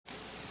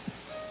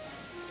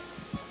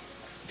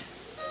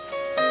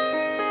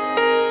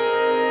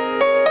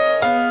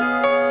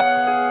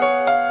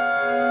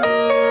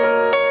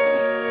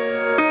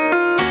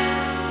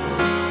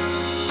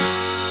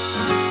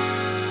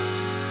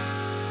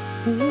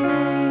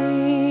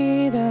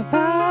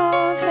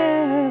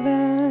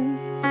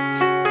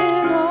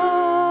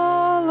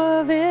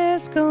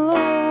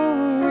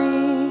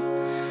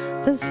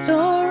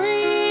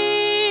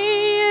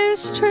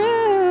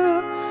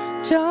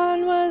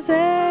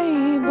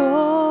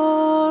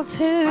all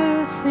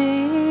to see.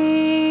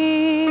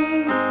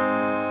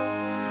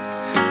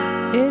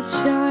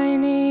 It's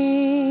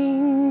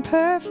shining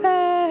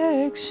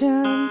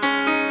perfection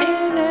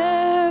in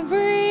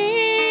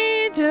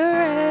every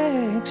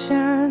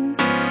direction.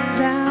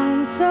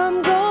 Down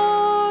some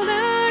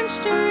golden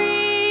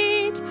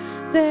street,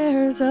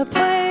 there's a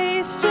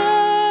place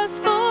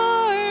just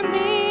for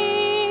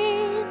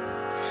me.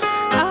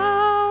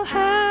 I'll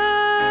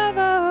have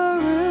a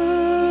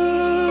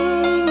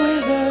room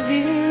with a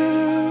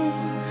view.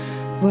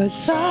 What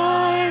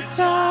sights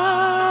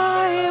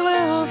I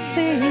will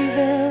see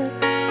there.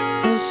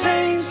 The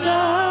saints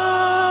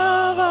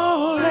of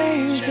all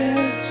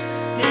ages,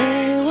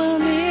 they will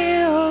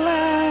kneel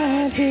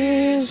at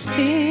his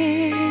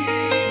feet.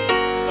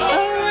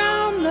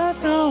 Around the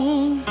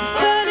throne,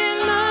 but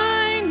in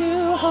my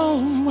new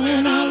home,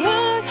 when I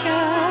look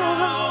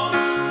out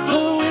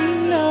the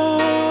window,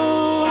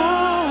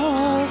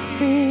 I'll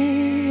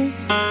see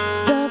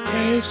the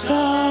face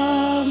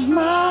of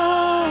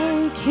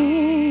my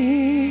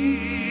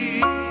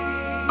King.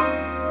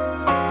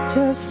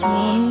 Just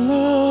one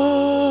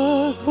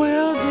look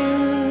will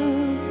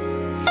do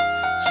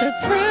to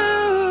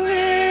prove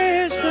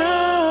it's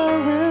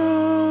a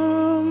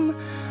room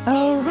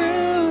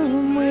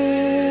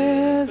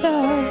with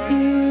a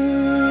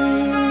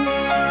view.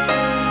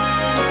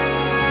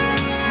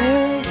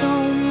 There's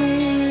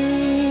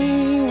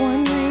only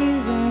one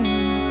reason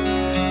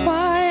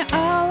why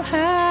I'll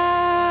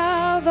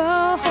have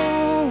a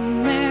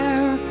home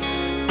there.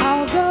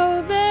 I'll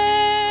go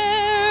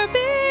there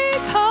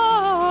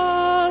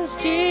because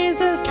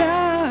Jesus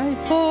died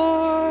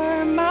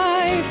for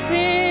my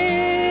sin.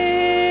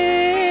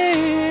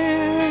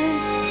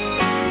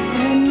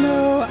 And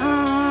though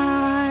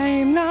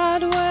I'm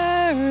not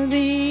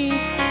worthy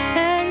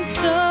and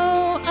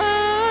so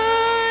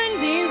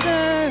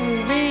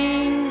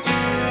undeserving,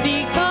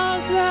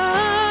 because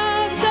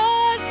of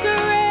God's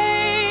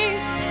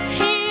grace,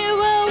 He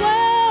will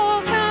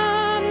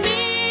welcome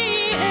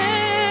me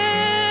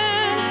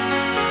in.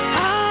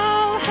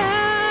 I'll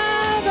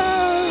have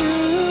a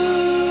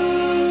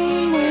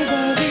room with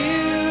a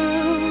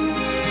view.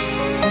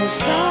 The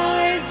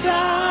sights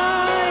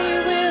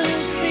I will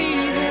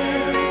see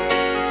there.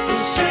 The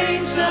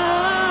saints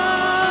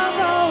of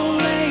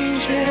all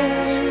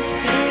ages,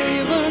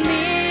 they will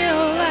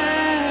kneel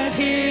at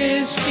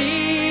his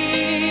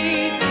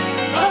feet.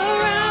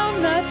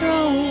 Around the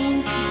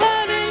throne,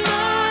 but in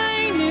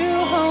my new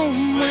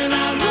home, when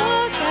I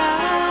look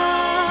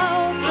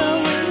out the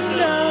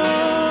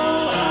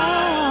window,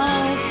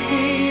 I'll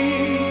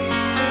see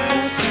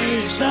the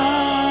face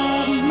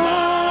of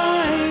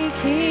my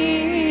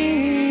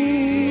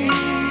King.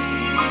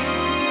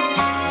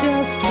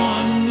 Just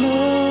one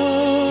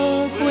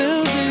look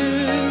will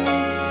do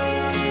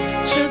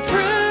to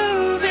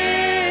prove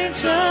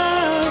it's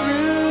a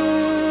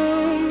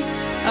room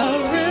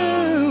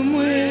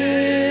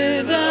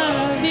with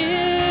a view.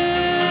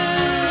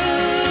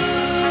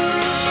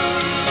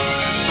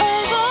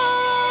 Of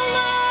all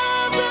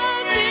of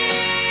the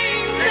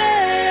things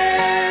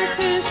there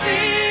to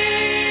see,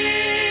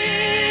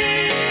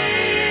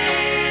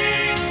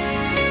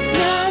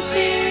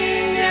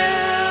 nothing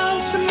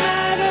else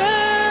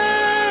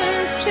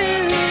matters to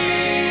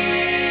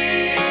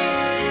me.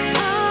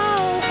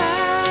 I'll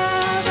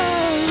have a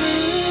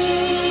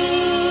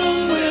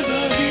room with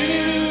a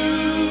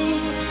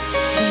view.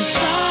 The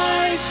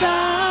sights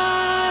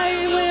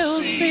I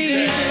will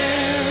see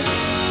there.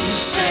 The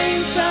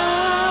saints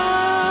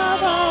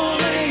of all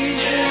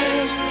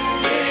ages,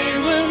 they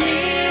will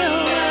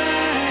kneel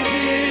at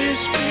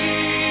his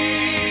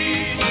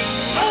feet.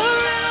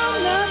 Around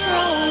the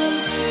throne,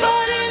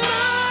 but in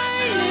my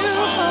new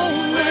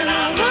home, when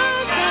I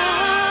look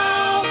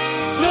out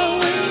the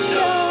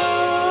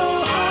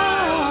window,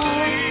 I'll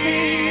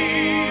see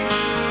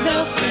the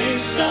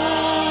face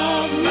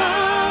of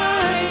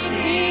my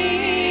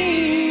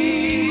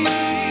King.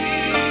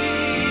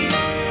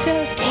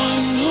 Just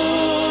one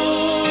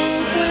look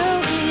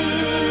will do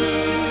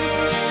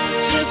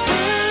to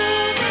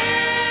prove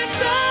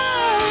it's a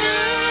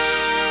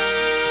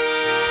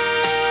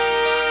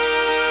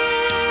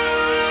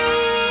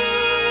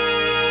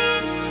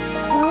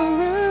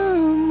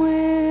room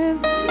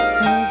with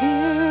a view.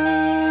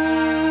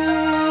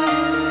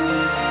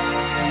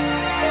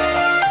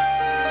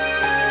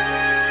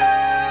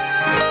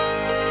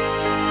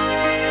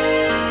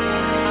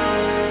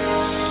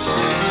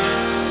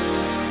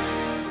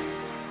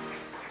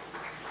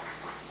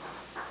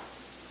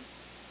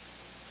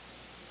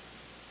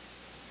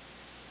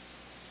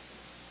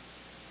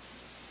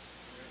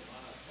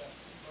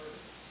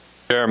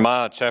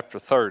 Jeremiah chapter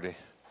 30.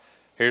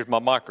 Here's my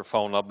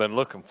microphone I've been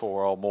looking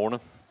for all morning.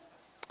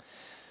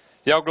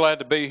 Y'all glad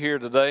to be here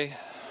today?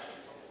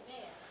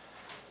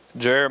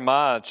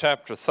 Jeremiah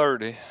chapter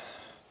 30.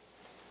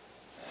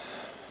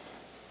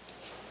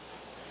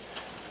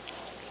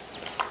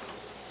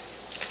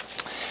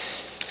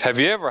 Have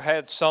you ever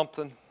had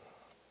something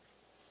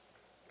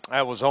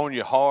that was on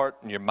your heart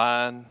and your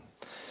mind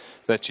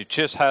that you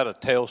just had to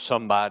tell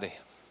somebody?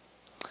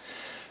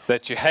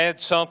 that you had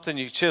something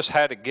you just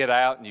had to get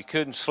out and you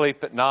couldn't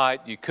sleep at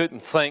night, you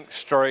couldn't think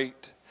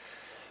straight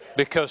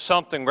because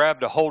something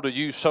grabbed a hold of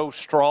you so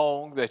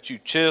strong that you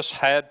just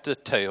had to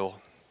tell.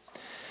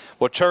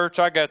 Well, church,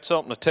 I got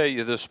something to tell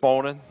you this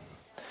morning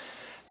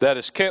that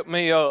has kept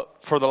me up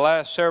for the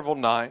last several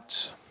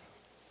nights,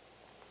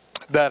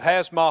 that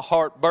has my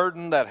heart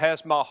burdened, that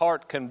has my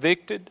heart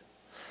convicted.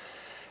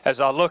 As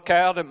I look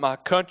out at my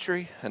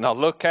country and I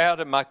look out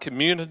at my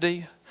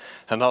community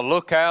and I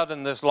look out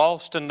in this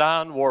lost and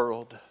dying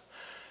world,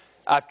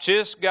 I've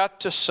just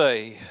got to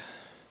say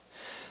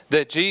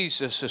that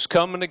Jesus is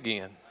coming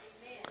again.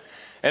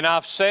 And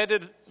I've said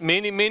it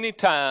many, many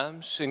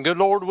times, and good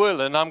Lord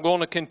willing, I'm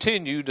going to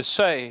continue to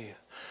say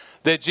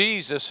that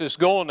Jesus is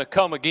going to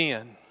come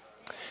again.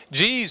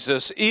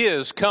 Jesus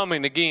is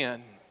coming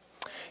again.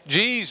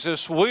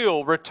 Jesus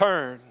will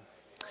return.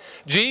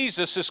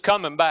 Jesus is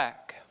coming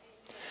back.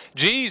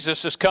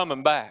 Jesus is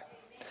coming back.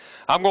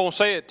 I'm going to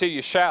say it till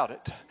you shout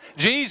it.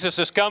 Jesus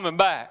is coming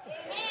back.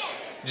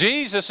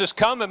 Jesus is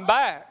coming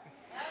back.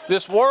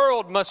 This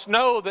world must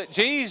know that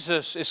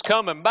Jesus is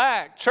coming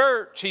back.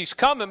 Church, He's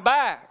coming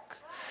back.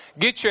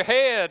 Get your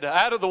head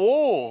out of the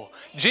wool.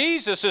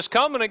 Jesus is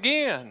coming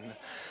again.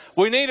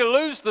 We need to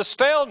lose the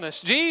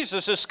staleness.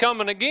 Jesus is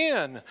coming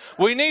again.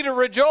 We need to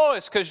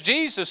rejoice because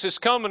Jesus is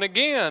coming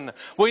again.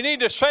 We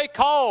need to shake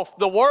off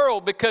the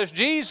world because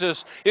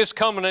Jesus is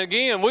coming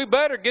again. We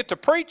better get to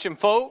preaching,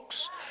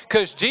 folks,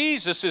 because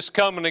Jesus is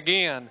coming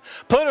again.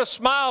 Put a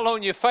smile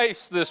on your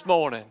face this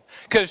morning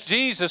because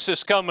Jesus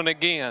is coming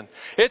again.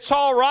 It's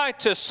all right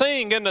to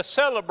sing and to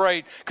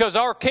celebrate because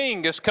our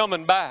King is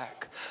coming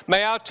back.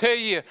 May I tell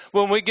you,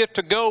 when we get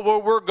to go where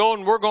we're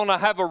going to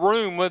have a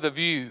room with a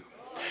view.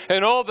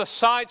 And all the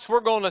sights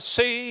we're going to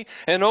see,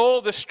 and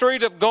all the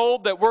street of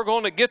gold that we're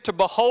going to get to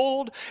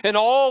behold, and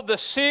all the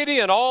city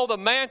and all the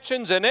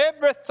mansions and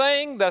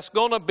everything that's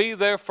going to be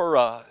there for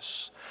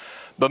us.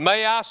 But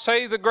may I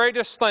say the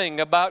greatest thing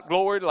about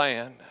Glory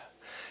Land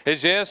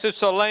is, yes,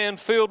 it's a land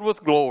filled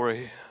with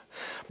glory,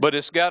 but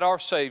it's got our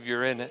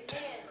Savior in it.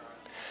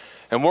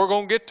 And we're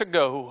going to get to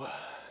go,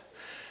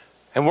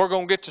 and we're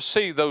going to get to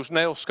see those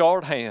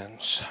nail-scarred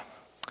hands.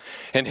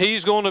 And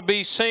He's going to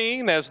be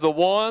seen as the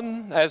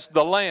one, as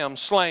the Lamb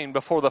slain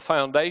before the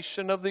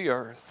foundation of the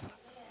earth.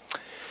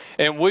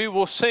 And we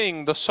will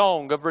sing the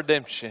song of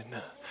redemption.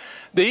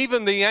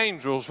 Even the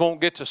angels won't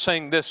get to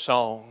sing this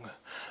song,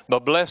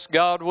 but bless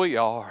God we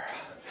are.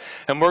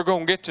 And we're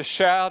going to get to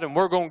shout and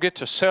we're going to get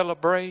to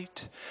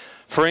celebrate.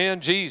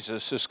 Friend,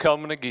 Jesus is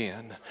coming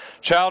again.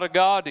 Child of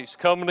God, He's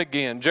coming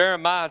again.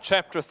 Jeremiah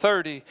chapter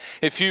 30,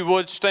 if you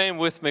would stand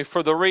with me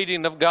for the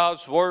reading of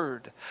God's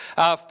Word.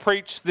 I've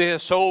preached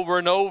this over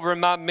and over in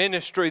my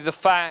ministry, the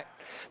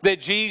fact that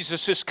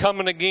Jesus is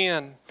coming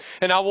again.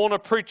 And I want to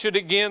preach it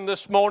again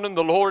this morning.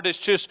 The Lord has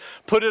just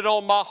put it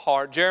on my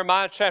heart.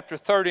 Jeremiah chapter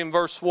 30 and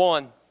verse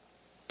 1.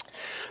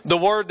 The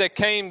word that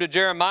came to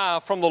Jeremiah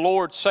from the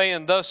Lord,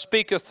 saying, Thus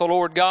speaketh the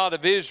Lord God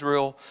of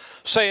Israel,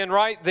 saying,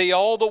 Write thee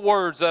all the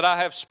words that I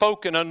have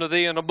spoken unto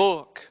thee in a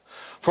book.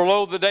 For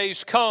lo, the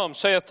days come,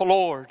 saith the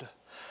Lord,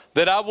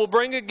 that I will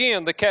bring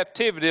again the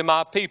captivity of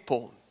my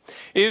people,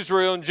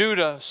 Israel and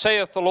Judah,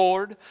 saith the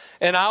Lord,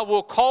 and I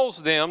will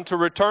cause them to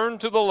return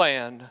to the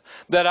land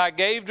that I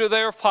gave to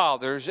their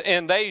fathers,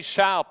 and they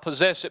shall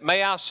possess it.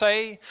 May I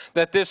say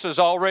that this has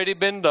already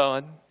been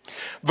done?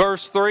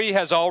 Verse 3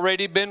 has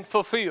already been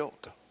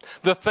fulfilled.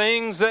 The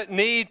things that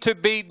need to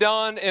be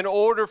done in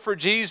order for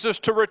Jesus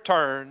to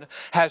return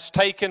has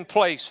taken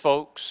place,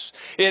 folks.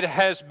 It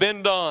has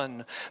been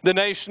done. The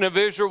nation of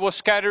Israel was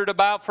scattered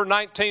about for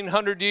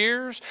 1900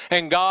 years,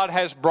 and God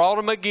has brought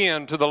them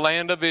again to the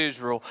land of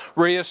Israel,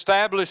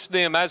 reestablished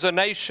them as a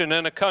nation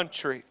and a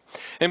country.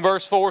 And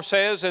verse 4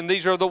 says, And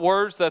these are the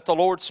words that the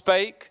Lord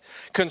spake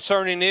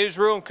concerning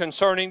Israel and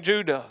concerning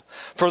Judah.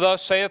 For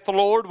thus saith the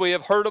Lord, We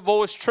have heard a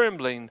voice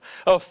trembling,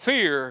 of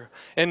fear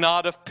and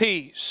not of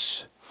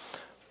peace.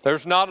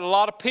 There's not a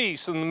lot of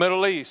peace in the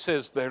Middle East,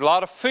 is there? A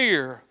lot of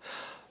fear,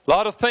 a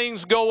lot of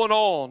things going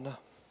on.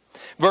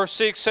 Verse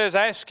 6 says,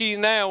 Ask ye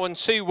now and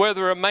see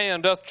whether a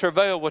man doth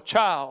travail with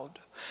child.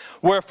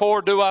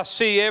 Wherefore do I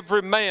see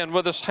every man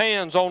with his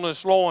hands on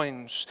his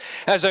loins,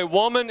 as a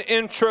woman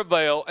in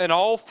travail, and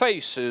all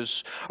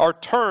faces are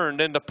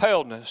turned into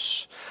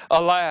paleness.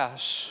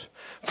 Alas,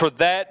 for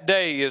that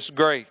day is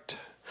great,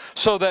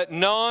 so that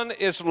none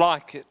is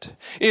like it.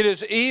 It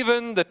is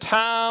even the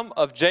time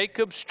of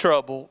Jacob's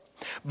trouble,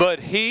 but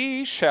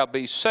he shall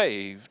be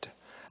saved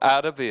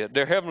out of it.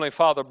 Dear Heavenly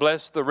Father,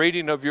 bless the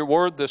reading of your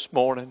word this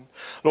morning.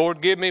 Lord,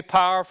 give me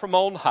power from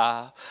on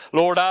high.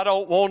 Lord, I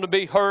don't want to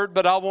be heard,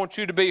 but I want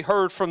you to be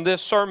heard from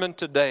this sermon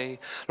today.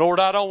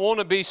 Lord, I don't want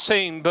to be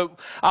seen, but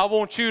I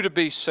want you to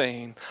be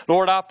seen.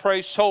 Lord, I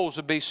pray souls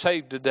will be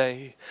saved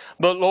today.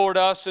 But Lord,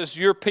 us as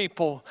your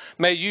people,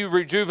 may you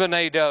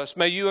rejuvenate us.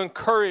 May you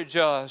encourage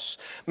us.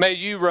 May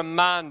you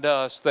remind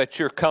us that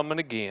you're coming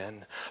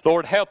again.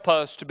 Lord, help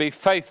us to be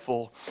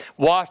faithful,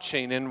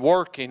 watching and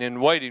working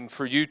and waiting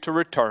for you to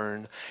return.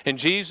 In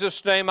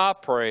Jesus' name I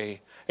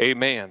pray,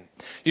 amen.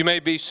 You may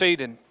be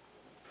seated.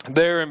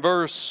 There in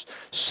verse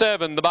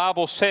 7, the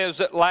Bible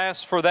says, "At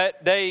last, for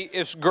that day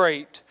is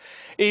great,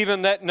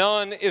 even that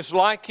none is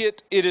like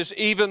it. It is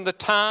even the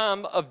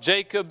time of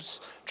Jacob's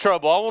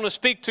trouble." I want to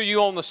speak to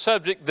you on the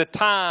subject, the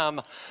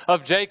time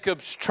of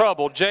Jacob's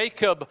trouble.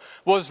 Jacob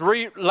was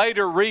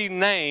later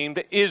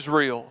renamed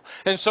Israel.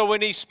 And so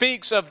when he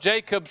speaks of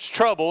Jacob's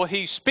trouble,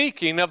 he's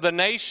speaking of the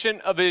nation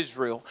of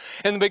Israel.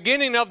 In the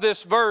beginning of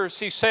this verse,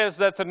 he says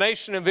that the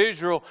nation of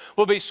Israel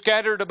will be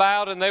scattered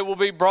about and they will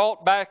be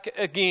brought back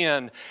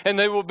again and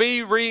they will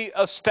be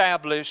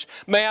reestablished.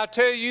 May I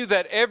tell you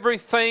that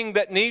everything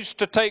that needs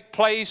to take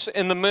place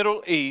in the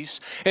Middle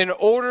East in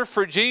order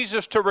for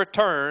Jesus to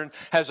return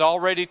has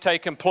already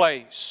taken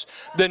place.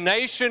 The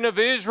nation of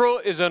Israel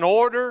is in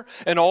order,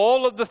 and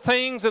all of the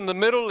things in the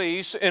Middle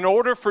East in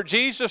order for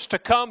Jesus to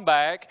come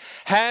back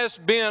has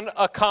been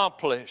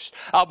accomplished.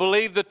 I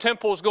believe the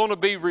temple is going to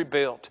be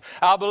rebuilt.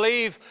 I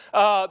believe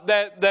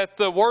that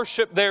the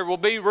worship there will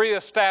be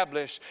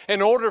reestablished.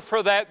 In order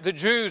for that, the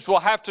Jews will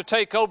have to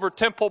take over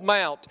Temple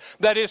Mount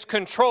that is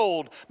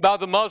controlled by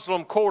the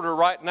Muslim quarter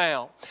right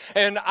now.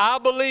 And I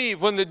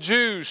believe when the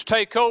Jews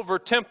take over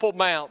Temple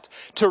Mount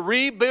to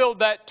rebuild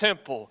that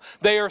temple,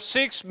 there are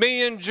 6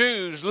 million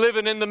Jews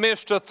living in the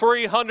midst of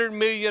 300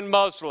 million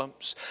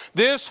Muslims.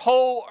 This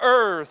whole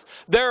earth,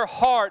 their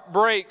heart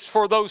breaks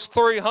for those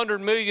 300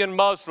 million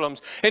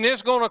Muslims. And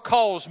it's going to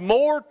cause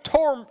more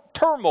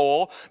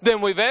turmoil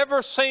than we've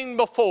ever seen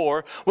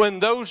before when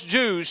those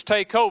Jews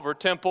take over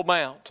Temple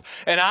Mount.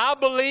 And I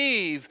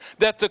believe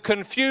that the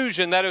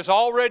confusion that is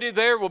already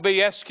there will be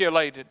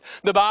escalated.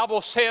 The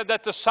Bible said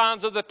that the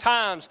signs of the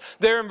times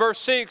there in verse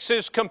 6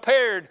 is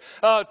compared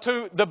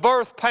to the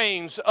birth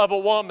pains of a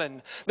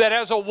woman. That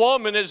as a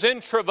woman is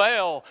in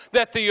travail,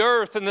 that the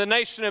earth and the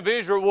nation of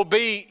Israel will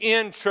be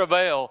in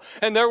travail.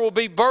 And there will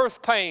be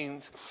birth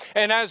pains.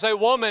 And as a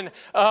woman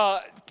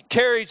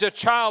carries a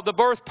child, the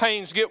birth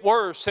pains get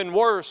worse and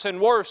worse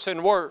and worse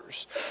and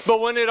worse. But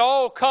when it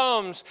all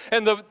comes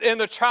and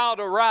the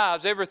child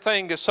arrives,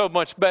 everything is so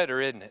much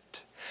better, isn't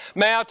it?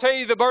 May I tell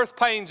you, the birth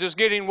pains is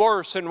getting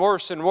worse and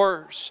worse and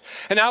worse.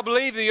 And I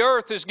believe the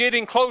earth is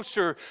getting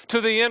closer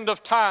to the end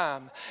of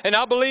time. And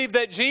I believe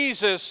that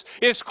Jesus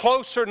is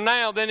closer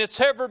now than it's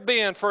ever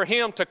been for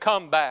Him to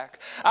come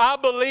back. I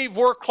believe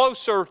we're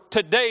closer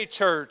today,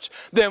 church,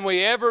 than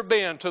we ever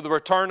been to the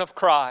return of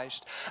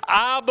Christ.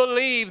 I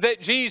believe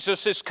that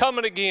Jesus is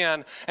coming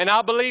again, and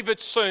I believe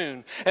it's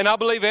soon. And I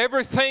believe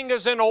everything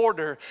is in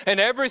order, and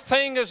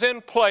everything is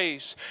in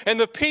place. And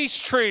the peace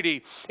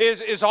treaty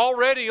is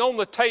already on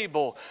the table.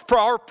 For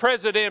our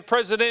President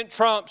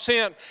Trump,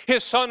 sent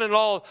his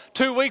son-in-law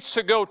 2 weeks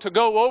ago to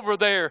go over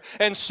there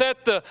and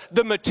set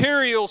the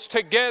materials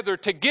together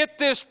to get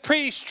this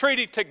peace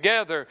treaty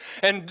together.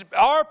 And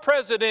our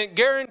president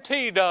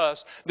guaranteed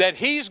us that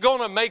he's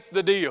going to make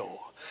the deal.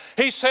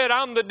 He said,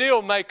 "I'm the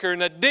deal maker,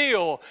 and the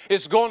deal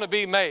is going to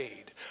be made."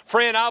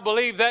 Friend, I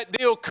believe that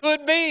deal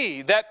could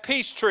be that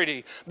peace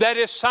treaty that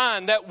is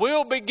signed that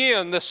will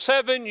begin the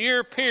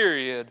 7-year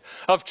period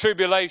of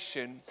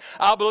tribulation.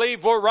 I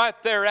believe we're right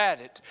there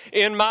at it.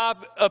 In my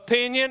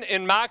opinion,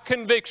 in my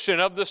conviction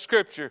of the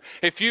Scripture,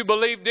 if you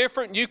believe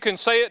different, you can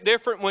say it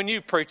different when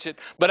you preach it,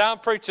 but I'm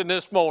preaching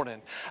this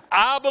morning.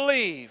 I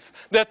believe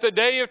that the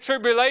day of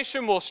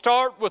tribulation will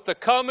start with the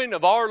coming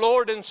of our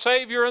Lord and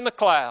Savior in the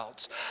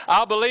clouds.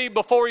 I believe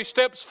before He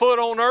steps foot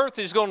on earth,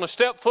 He's going to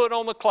step foot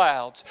on the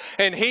clouds.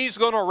 And He's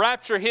going to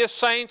rapture His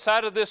saints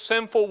out of this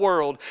sinful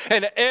world.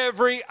 And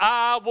every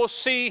eye will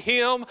see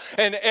Him,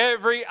 and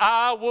every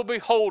eye will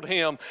behold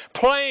Him.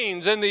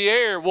 Planes in the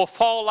air will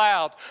fall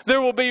out. There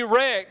will be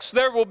wrecks.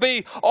 There will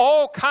be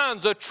all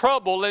kinds of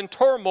trouble and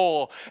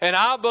turmoil. And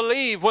I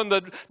believe when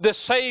the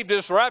saved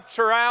is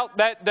raptured out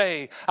that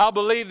day, I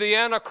believe the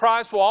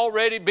Antichrist will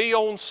already be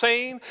on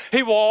scene.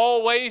 He will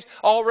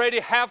already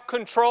have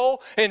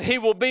control, and he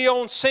will be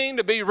on scene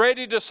to be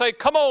ready to say,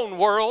 "Come on,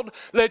 world,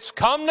 let's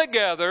come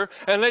together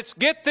and let's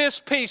get this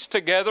peace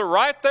together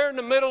right there in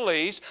the Middle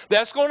East."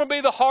 That's going to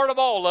be the heart of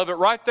all of it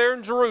right there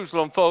in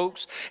Jerusalem,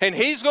 folks. And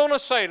He's going to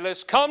say,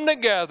 "Let's come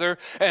together,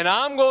 and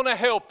I'm going to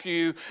help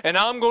you, and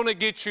I'm going to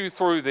get you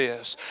through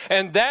this."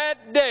 And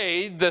that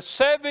day, the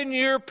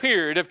 7-year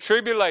period of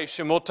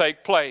tribulation will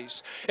take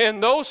place. In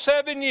those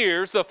 7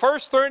 years, the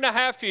first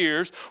 3.5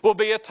 years will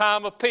be a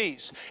time of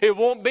peace. It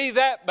won't be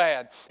that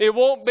bad. It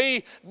won't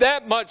be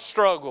that much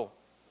struggle.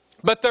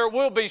 But there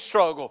will be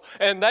struggle,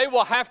 and they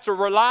will have to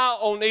rely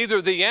on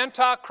either the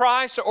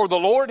Antichrist or the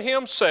Lord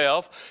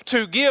Himself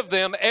to give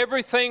them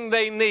everything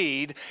they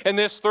need in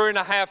this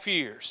 3.5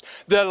 years.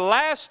 The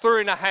last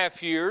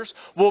 3.5 years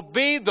will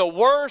be the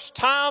worst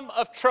time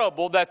of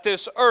trouble that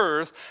this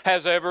earth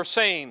has ever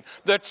seen.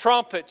 The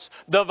trumpets,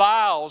 the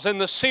vials,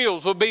 and the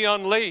seals will be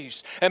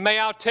unleashed. And may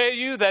I tell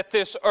you that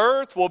this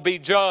earth will be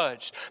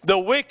judged. The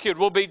wicked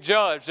will be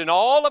judged, and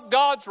all of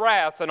God's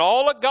wrath and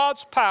all of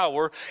God's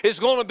power is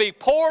going to be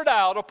poured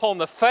out upon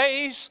the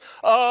face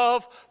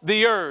of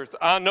the earth.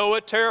 I know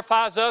it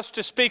terrifies us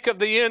to speak of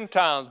the end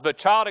times, but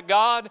child of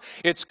God,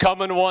 it's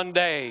coming one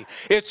day.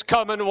 It's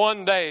coming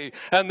one day.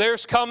 And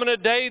there's coming a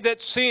day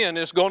that sin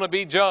is going to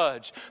be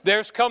judged.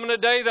 There's coming a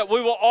day that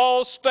we will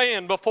all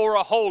stand before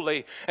a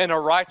holy and a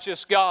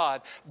righteous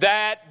God.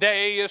 That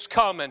day is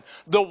coming.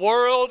 The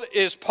world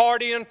is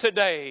partying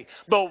today,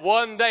 but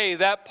one day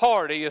that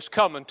party is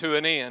coming to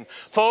an end.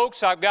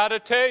 Folks, I've got to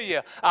tell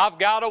you, I've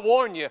got to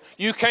warn you,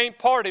 you can't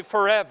party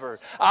forever.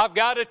 I've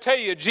got to tell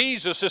you,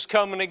 Jesus is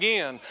coming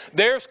again.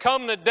 There's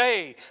coming a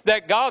day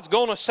that God's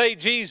going to say,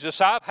 Jesus,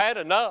 I've had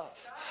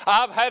enough.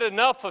 I've had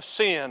enough of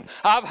sin.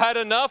 I've had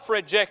enough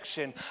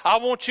rejection. I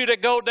want you to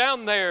go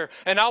down there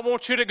and I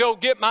want you to go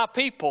get my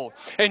people.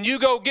 And you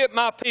go get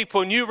my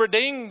people and you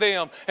redeem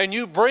them and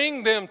you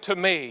bring them to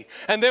me.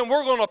 And then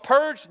we're going to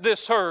purge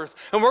this earth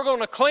and we're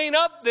going to clean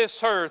up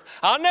this earth.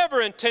 I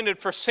never intended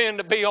for sin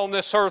to be on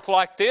this earth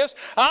like this.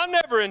 I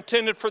never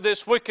intended for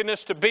this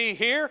wickedness to be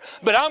here.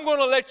 But I'm going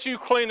to let you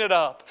clean it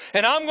up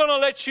and I'm going to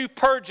let you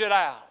purge it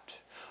out.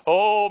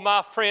 Oh,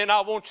 my friend,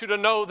 I want you to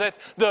know that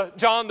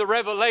John the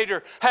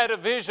Revelator had a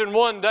vision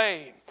one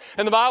day.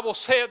 And the Bible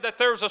said that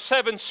there was a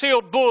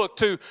 7-sealed book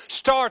to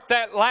start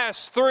that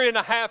last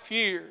 3.5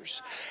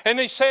 years. And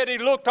he said he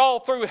looked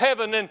all through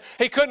heaven and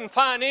he couldn't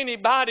find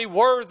anybody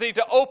worthy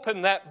to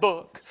open that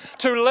book,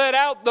 to let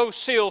out those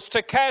seals,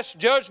 to cast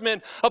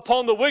judgment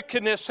upon the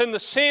wickedness and the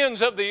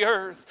sins of the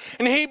earth.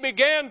 And he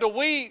began to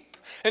weep.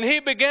 And he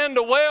began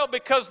to wail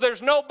because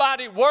there's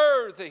nobody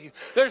worthy.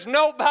 There's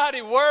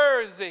nobody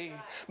worthy.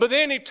 But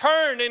then he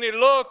turned and he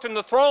looked in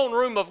the throne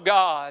room of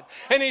God.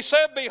 And he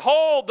said,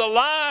 behold, the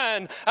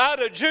Lion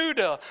out of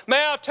Judah. May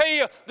I tell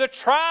you, the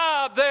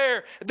tribe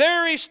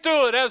there he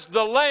stood as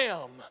the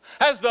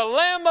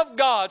Lamb of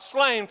God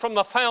slain from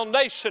the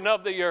foundation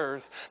of the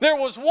earth. There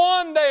was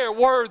one there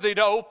worthy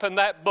to open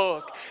that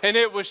book. And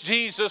it was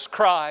Jesus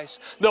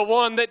Christ. The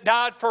one that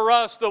died for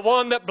us. The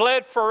one that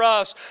bled for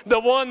us. The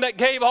one that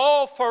gave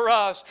all for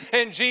us.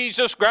 And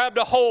Jesus grabbed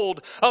a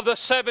hold of the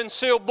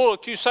 7-seal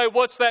book. You say,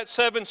 what's that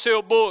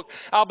 7-seal book?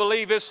 I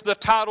believe it's the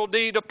title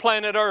deed of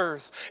planet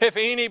Earth. If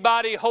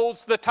anybody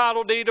holds the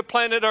title deed of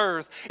planet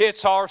Earth,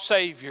 it's our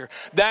Savior.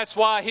 That's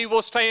why He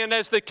will stand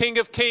as the King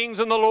of Kings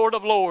and the Lord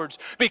of Lords,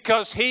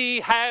 because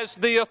He has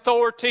the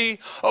authority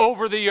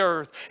over the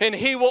earth. And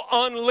He will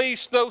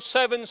unleash those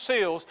 7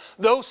 seals,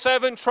 those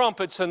 7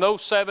 trumpets, and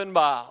those 7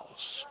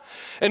 vials.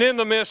 And in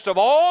the midst of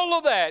all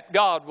of that,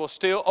 God will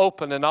still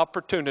open an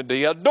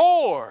opportunity, a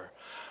door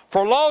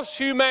for lost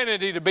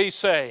humanity to be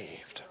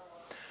saved.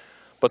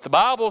 But the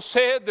Bible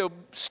said there'll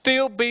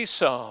still be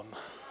some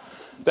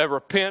that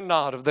repent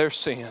not of their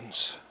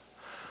sins.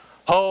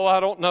 Oh, I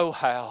don't know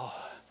how.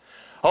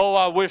 Oh,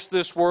 I wish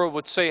this world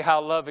would see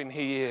how loving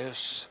He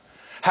is,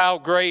 how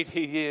great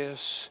He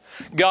is.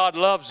 God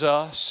loves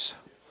us.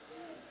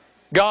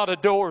 God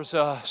adores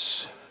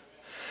us.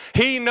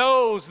 He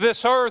knows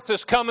this earth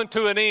is coming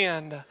to an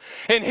end.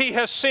 And He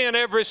has sent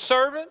every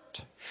servant.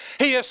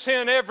 He has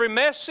sent every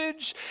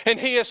message. And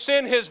He has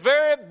sent His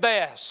very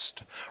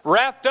best,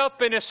 wrapped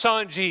up in His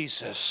Son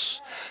Jesus,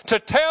 to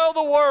tell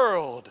the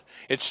world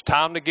it's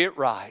time to get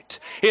right.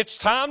 It's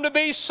time to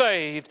be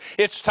saved.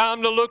 It's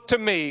time to look to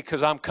me,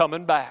 because I'm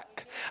coming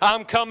back.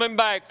 I'm coming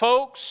back,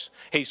 folks.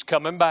 He's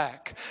coming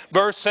back.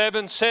 Verse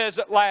 7 says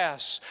at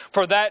last,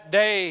 for that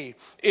day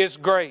is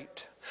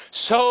great,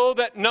 so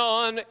that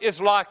none is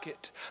like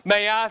it.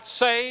 May I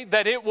say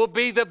that it will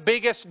be the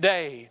biggest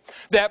day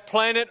that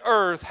planet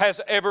Earth has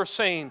ever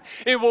seen.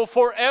 It will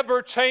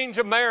forever change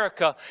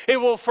America.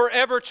 It will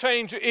forever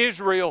change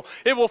Israel.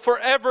 It will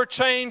forever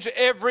change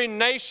every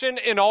nation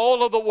in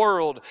all of the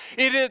world.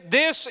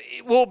 This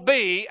will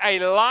be a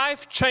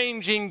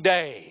life-changing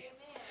day.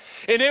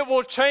 And it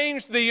will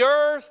change the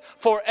earth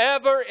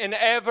forever and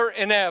ever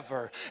and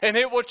ever. And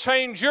it will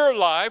change your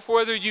life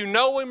whether you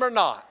know Him or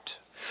not.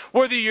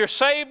 Whether you're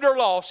saved or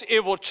lost,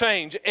 it will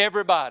change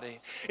everybody.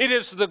 It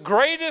is the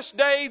greatest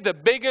day, the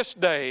biggest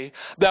day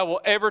that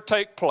will ever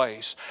take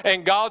place.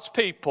 And God's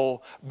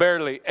people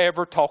barely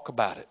ever talk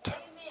about it. Amen.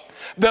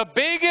 The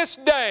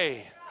biggest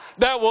day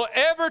that will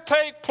ever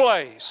take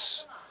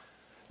place.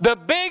 The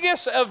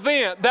biggest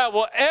event that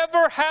will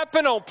ever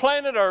happen on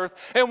planet Earth,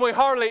 and we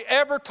hardly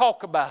ever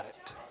talk about it.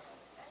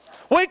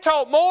 We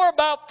talk more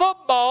about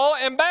football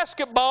and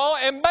basketball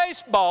and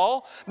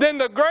baseball than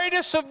the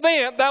greatest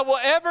event that will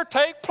ever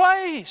take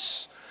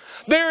place.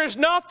 There is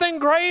nothing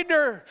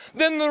greater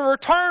than the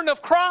return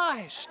of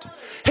Christ.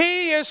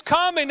 He is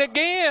coming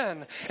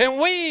again. And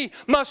we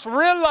must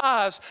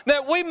realize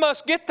that we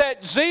must get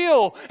that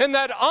zeal and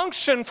that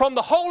unction from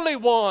the Holy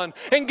One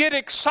and get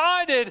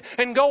excited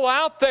and go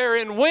out there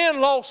and win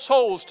lost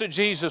souls to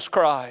Jesus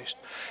Christ.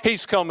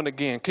 He's coming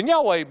again. Can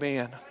y'all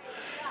amen?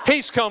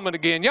 He's coming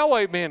again. Y'all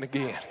amen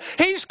again.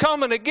 He's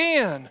coming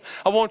again.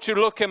 I want you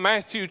to look at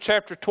Matthew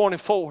chapter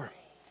 24.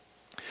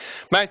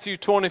 Matthew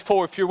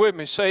 24, if you're with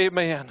me, say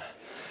amen.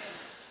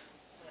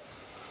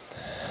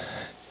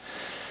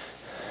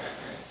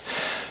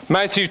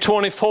 Matthew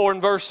 24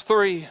 and verse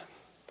 3.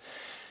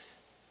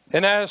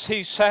 And as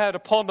he sat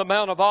upon the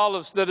Mount of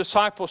Olives, the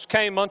disciples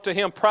came unto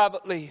him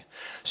privately,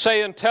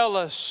 saying, Tell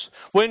us,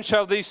 when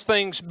shall these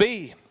things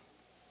be?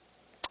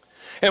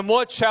 And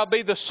what shall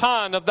be the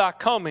sign of thy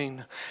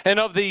coming and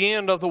of the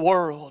end of the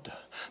world?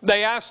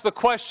 They asked the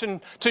question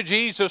to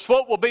Jesus,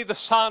 what will be the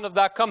sign of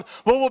thy coming?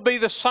 What will be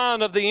the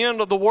sign of the end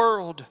of the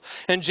world?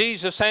 And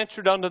Jesus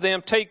answered unto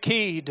them, Take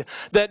heed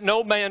that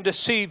no man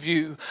deceive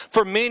you.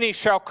 For many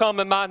shall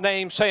come in my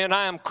name, saying,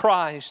 I am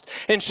Christ,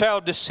 and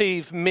shall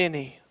deceive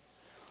many.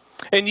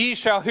 And ye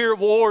shall hear of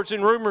wars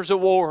and rumors of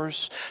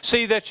wars.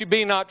 See that ye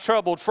be not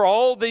troubled, for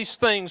all these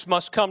things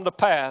must come to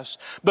pass,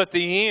 but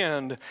the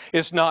end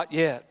is not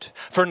yet.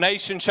 For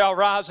nation shall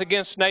rise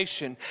against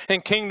nation,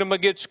 and kingdom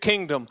against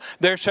kingdom.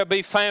 There shall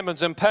be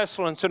famines and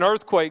pestilence and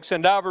earthquakes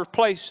in divers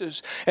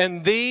places,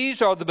 and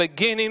these are the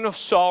beginning of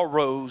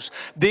sorrows.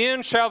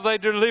 Then shall they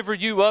deliver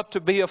you up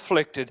to be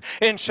afflicted,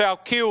 and shall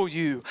kill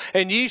you,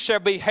 and ye shall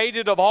be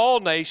hated of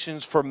all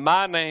nations for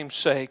my name's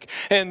sake.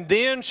 And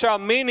then shall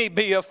many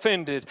be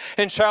offended,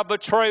 and shall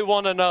betray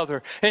one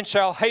another, and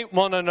shall hate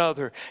one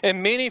another.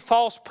 And many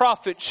false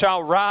prophets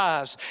shall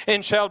rise,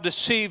 and shall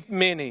deceive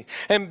many.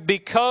 And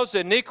because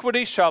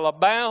iniquity shall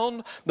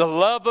abound, the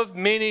love of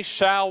many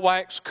shall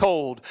wax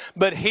cold.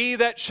 But he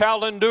that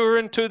shall endure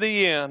unto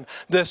the end,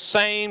 the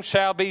same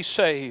shall be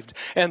saved.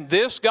 And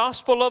this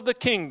gospel of the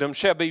kingdom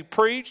shall be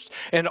preached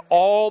in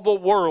all the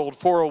world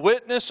for a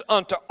witness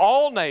unto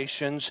all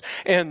nations,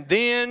 and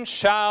then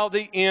shall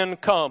the end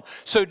come.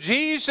 So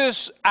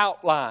Jesus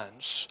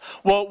outlines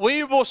what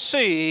we will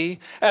see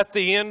at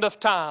the end of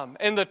time.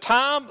 In the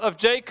time of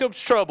Jacob's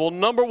trouble,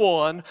 number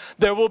one,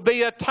 there will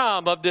be a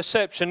time of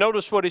deception.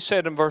 Notice what he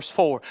said in verse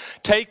 4.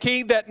 Take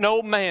heed that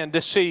no man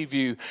deceive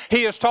you.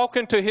 He is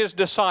talking to his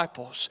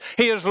disciples.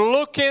 He is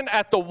looking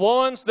at the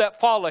ones that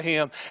follow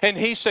him. And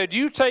he said,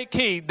 you take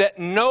heed that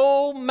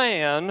no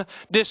man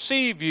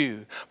deceive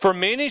you. For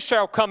many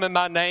shall come in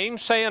my name,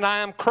 saying, I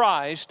am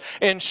Christ,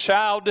 and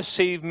shall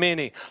deceive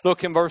many.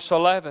 Look in verse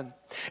 11.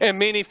 And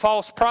many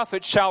false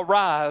prophets shall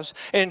rise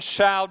and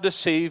shall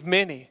deceive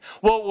many.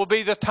 What will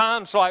be the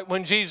times like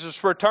when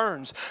Jesus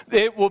returns?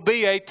 It will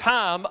be a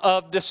time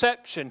of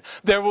deception.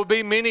 There will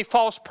be many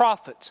false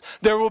prophets.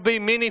 There will be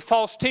many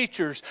false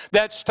teachers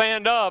that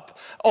stand up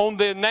on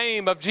the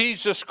name of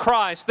Jesus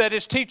Christ, that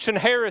is teaching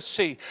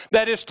heresy,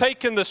 that is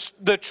taking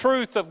the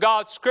truth of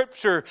God's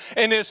Scripture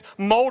and is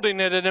molding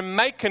it and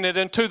making it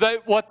into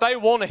what they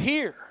want to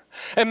hear.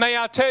 And may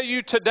I tell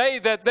you today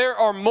that there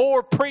are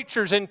more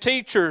preachers and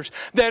teachers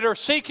that are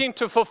seeking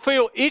to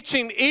fulfill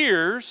itching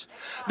ears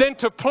than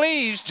to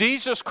please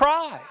Jesus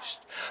Christ.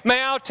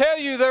 May I tell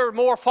you there are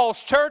more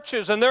false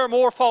churches and there are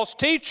more false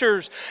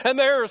teachers and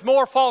there is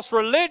more false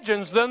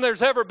religions than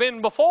there's ever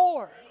been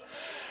before.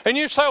 And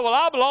you say, well,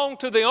 I belong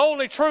to the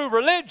only true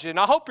religion.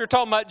 I hope you're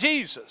talking about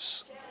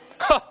Jesus.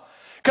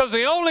 Because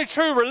the only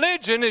true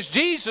religion is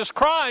Jesus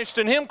Christ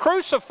and Him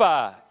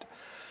crucified.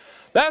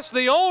 That's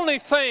the only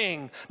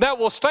thing that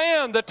will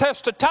stand the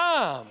test of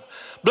time.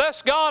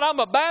 Bless God, I'm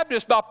a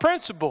Baptist by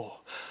principle.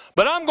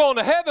 But I'm going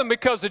to heaven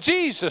because of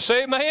Jesus,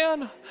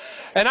 amen?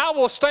 And I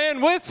will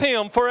stand with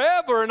Him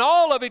forever and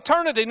all of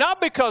eternity, not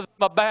because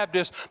I'm a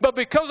Baptist, but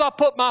because I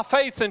put my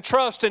faith and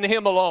trust in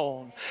Him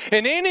alone.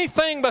 And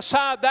anything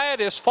beside that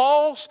is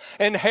false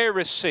and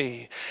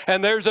heresy.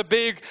 And there's a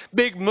big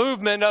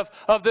movement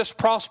of this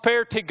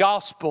prosperity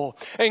gospel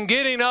and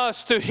getting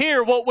us to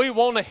hear what we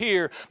want to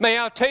hear. May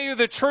I tell you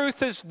the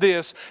truth is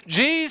this: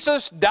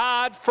 Jesus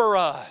died for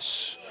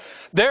us.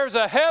 There's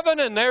a heaven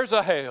and there's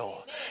a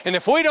hell. And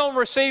if we don't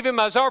receive Him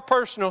as our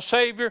personal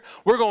Savior,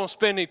 we're going to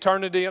spend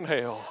eternity in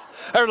hell.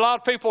 There's a lot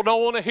of people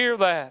don't want to hear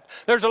that.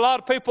 There's a lot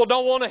of people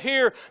don't want to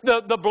hear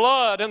the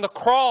blood and the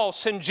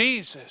cross and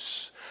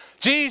Jesus.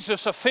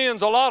 Jesus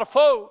offends a lot of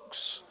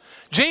folks.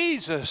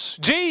 Jesus.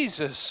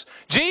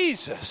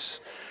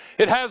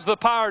 It has the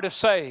power to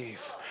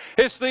save.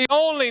 It's the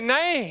only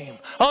name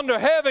under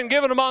heaven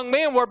given among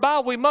men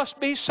whereby we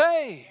must be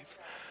saved.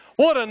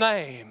 What a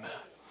name.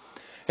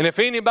 And if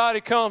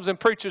anybody comes and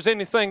preaches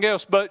anything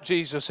else but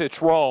Jesus,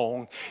 it's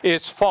wrong,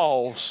 it's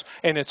false,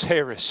 and it's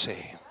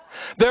heresy.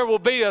 There will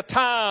be a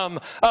time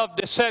of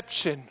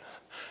deception.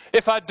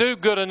 If I do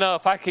good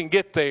enough, I can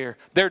get there.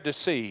 They're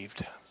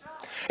deceived.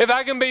 If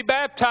I can be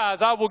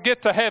baptized, I will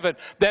get to heaven.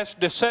 That's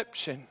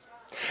deception.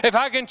 If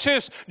I can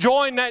just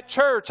join that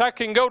church, I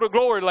can go to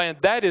glory land.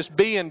 That is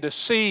being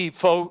deceived,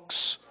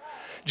 folks.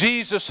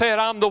 Jesus said,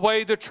 I'm the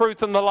way, the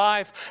truth, and the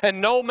life,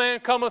 and no man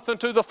cometh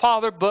unto the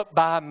Father but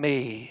by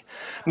me.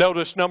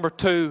 Notice number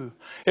 2,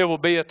 it will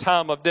be a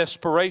time of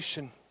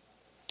desperation.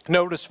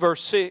 Notice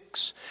verse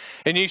 6,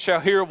 and ye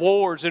shall hear of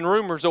wars and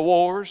rumors of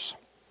wars.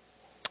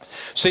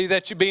 See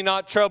that you be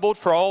not troubled,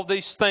 for all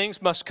these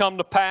things must come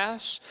to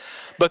pass.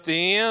 But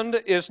the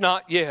end is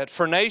not yet.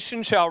 For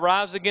nation shall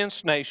rise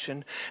against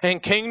nation,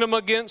 and kingdom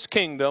against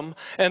kingdom,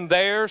 and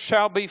there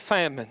shall be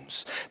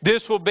famines.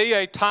 This will be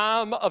a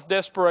time of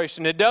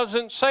desperation. It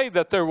doesn't say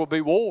that there will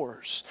be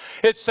wars.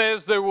 It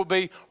says there will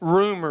be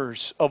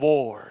rumors of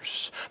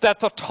wars.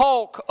 That the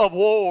talk of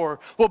war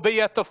will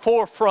be at the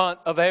forefront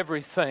of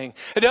everything.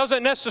 It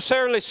doesn't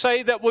necessarily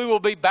say that we will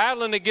be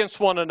battling against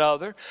one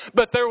another,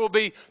 but there will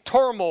be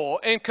turmoil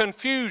and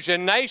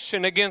confusion,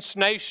 nation against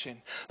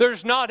nation.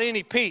 There's not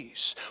any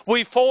peace.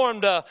 We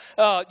formed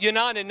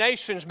United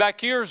Nations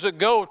back years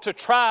ago to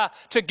try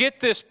to get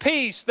this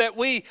peace that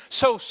we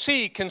so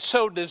seek and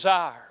so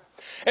desire.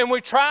 And we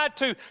tried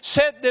to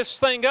set this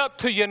thing up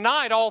to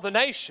unite all the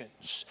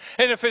nations.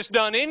 And if it's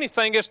done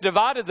anything, it's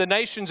divided the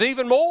nations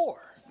even more.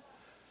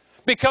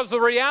 Because the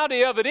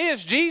reality of it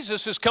is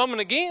Jesus is coming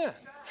again.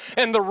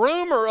 And the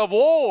rumor of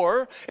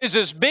war is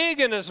as big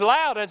and as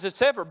loud as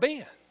it's ever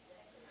been.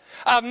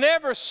 I've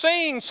never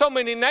seen so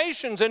many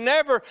nations, and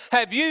never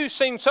have you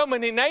seen so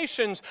many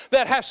nations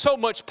that have so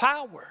much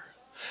power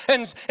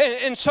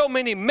and so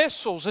many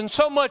missiles and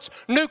so much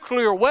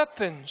nuclear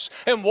weapons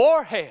and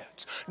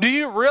warheads. Do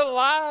you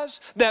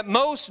realize that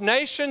most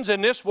nations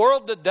in this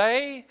world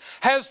today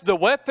has the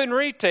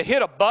weaponry to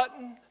hit a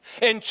button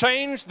and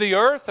change the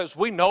earth as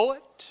we know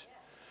it?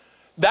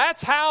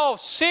 That's how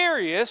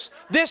serious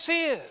this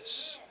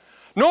is.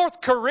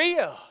 North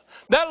Korea,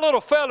 that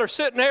little feller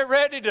sitting there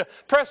ready to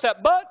press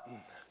that button.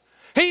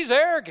 He's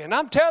arrogant,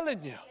 I'm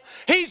telling you.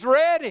 He's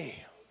ready.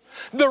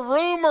 The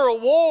rumor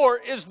of war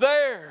is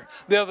there.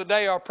 The other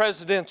day our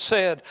president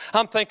said,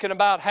 I'm thinking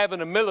about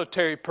having a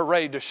military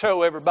parade to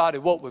show everybody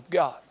what we've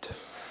got.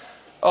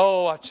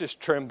 Oh, I just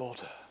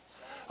trembled.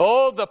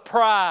 Oh, the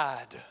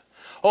pride.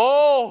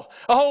 Oh,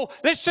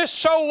 let's just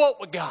show what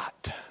we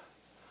got.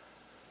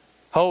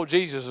 Oh,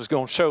 Jesus is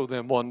going to show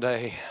them one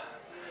day.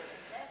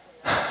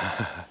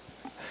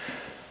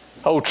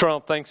 Oh,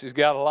 Trump thinks he's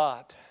got a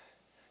lot.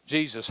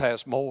 Jesus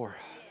has more.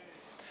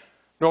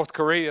 North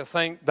Korea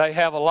think they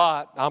have a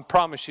lot. I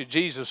promise you,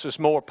 Jesus is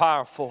more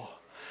powerful.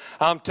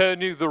 I'm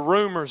telling you, the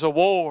rumors of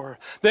war.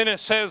 Then it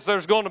says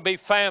there's going to be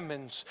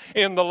famines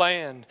in the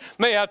land.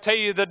 May I tell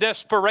you, the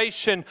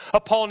desperation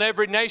upon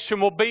every nation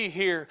will be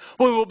here.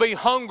 We will be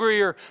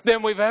hungrier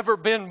than we've ever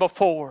been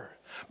before.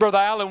 Brother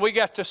Allen, we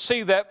got to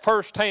see that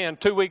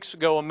firsthand 2 weeks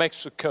ago in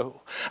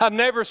Mexico. I've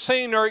never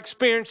seen or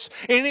experienced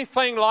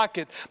anything like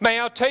it. May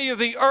I tell you,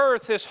 the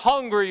earth is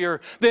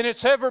hungrier than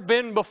it's ever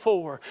been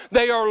before.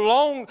 They are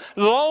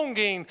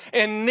longing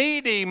and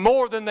needy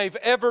more than they've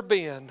ever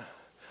been,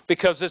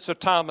 because it's a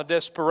time of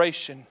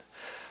desperation.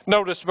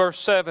 Notice verse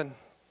 7.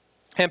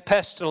 And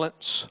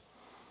pestilence.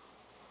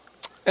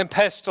 And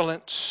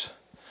pestilence.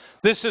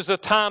 This is a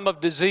time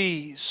of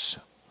disease.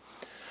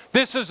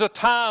 This is a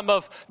time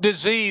of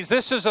disease.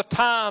 This is a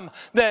time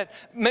that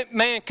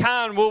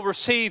mankind will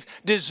receive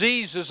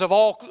diseases of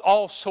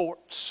all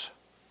sorts.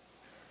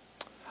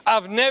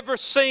 I've never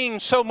seen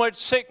so much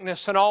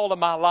sickness in all of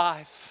my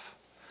life.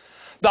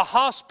 The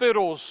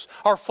hospitals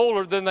are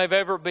fuller than they've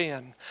ever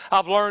been.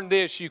 I've learned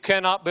this: you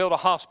cannot build a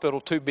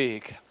hospital too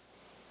big,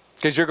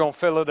 because you're going to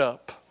fill it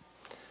up.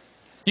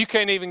 You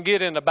can't even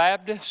get in the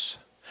Baptist.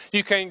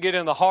 You can't get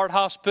in the Heart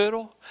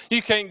Hospital.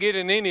 You can't get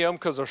in any of them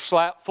because they're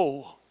slap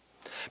full.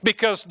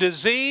 Because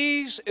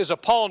disease is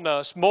upon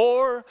us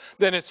more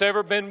than it's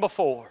ever been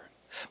before.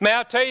 May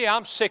I tell you,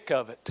 I'm sick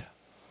of it.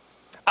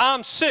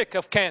 I'm sick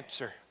of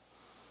cancer.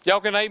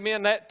 Y'all can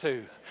amen that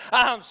too.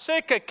 I'm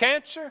sick of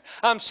cancer.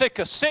 I'm sick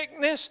of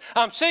sickness.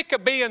 I'm sick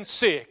of being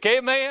sick.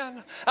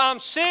 Amen. I'm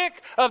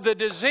sick of the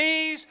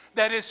disease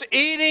that is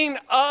eating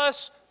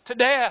us to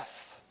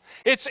death.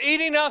 It's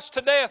eating us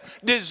to death.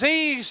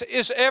 Disease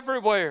is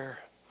everywhere.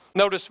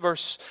 Notice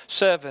verse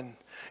 7.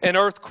 And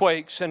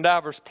earthquakes in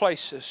divers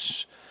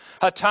places.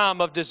 A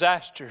time of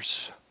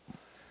disasters.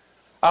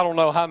 I don't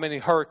know how many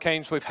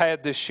hurricanes we've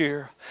had this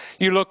year.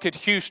 You look at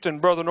Houston,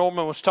 Brother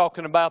Norman was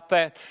talking about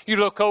that. You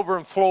look over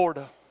in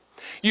Florida.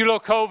 You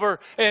look over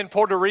in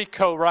Puerto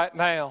Rico right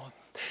now.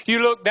 You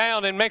look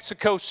down in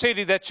Mexico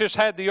City that just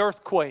had the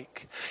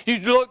earthquake. You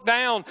look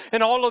down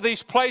in all of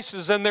these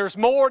places, and there's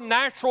more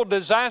natural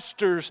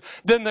disasters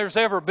than there's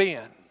ever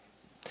been.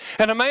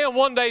 And a man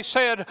one day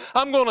said,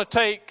 I'm going to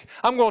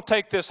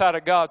take this out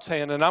of God's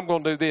hand, and I'm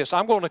going to do this.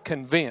 I'm going to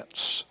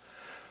convince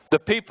the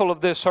people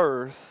of this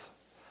earth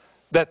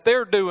that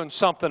they're doing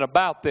something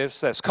about this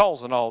that's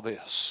causing all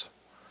this.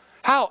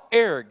 How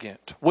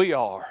arrogant we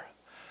are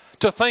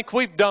to think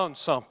we've done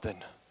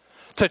something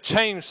to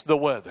change the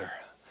weather.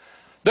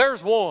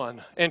 There's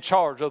one in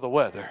charge of the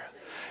weather,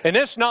 and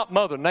it's not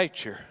Mother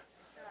Nature.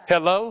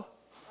 Hello?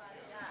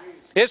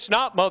 It's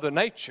not Mother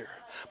Nature.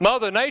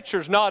 Mother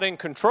Nature's not in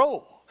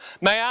control.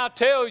 May I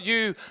tell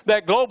you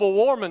that global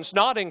warming's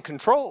not in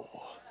control.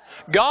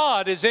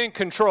 God is in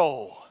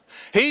control.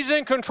 He's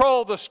in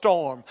control of the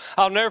storm.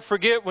 I'll never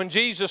forget when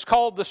Jesus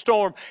called the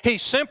storm, He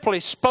simply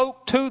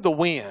spoke to the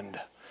wind,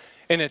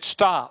 and it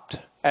stopped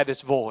at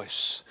its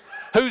voice.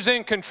 Who's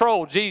in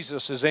control?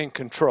 Jesus is in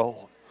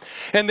control.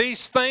 And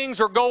these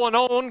things are going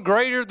on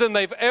greater than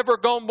they've ever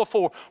gone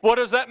before. What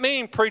does that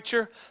mean,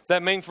 preacher?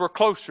 That means we're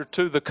closer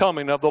to the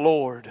coming of the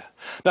Lord.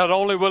 Not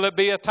only will it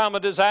be a time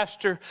of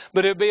disaster,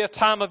 but it'll be a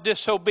time of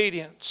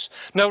disobedience.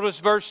 Notice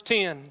verse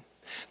 10.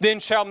 Then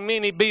shall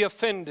many be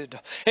offended,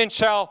 and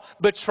shall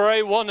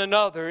betray one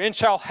another, and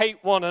shall hate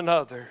one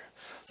another.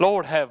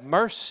 Lord, have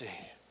mercy.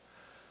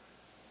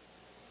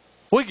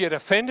 We get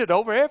offended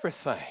over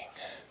everything.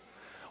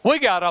 We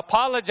got to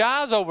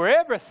apologize over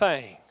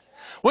everything.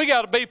 We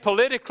got to be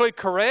politically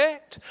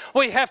correct.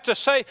 We have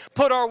to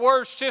put our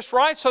words just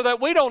right so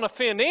that we don't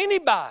offend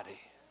anybody.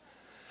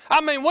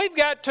 I mean, we've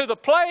got to the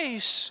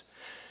place,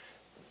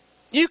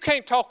 you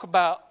can't talk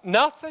about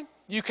nothing.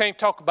 You can't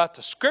talk about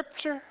the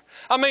Scripture.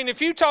 I mean,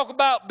 if you talk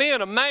about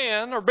being a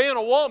man or being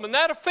a woman,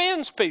 that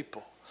offends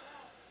people.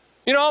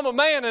 You know, I'm a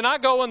man and I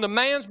go in the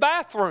man's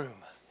bathroom,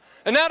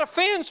 and that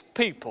offends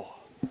people.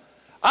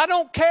 I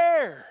don't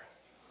care.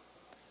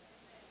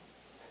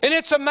 And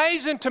it's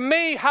amazing to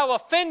me how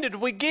offended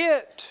we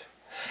get.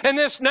 And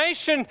this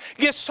nation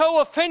gets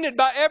so offended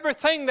by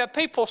everything that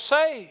people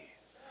say.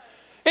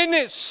 Isn't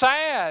it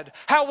sad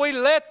how we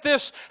let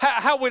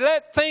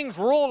things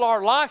rule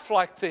our life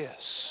like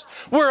this?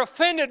 We're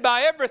offended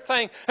by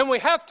everything, and we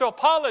have to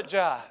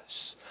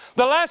apologize.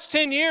 The last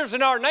 10 years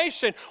in our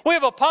nation,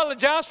 we've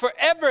apologized for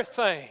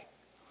everything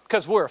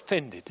because we're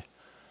offended.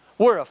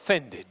 We're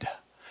offended.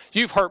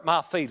 You've hurt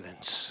my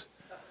feelings.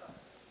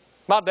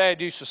 My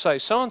dad used to say,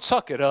 son,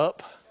 suck it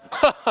up.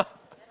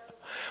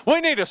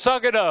 We need to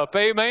suck it up,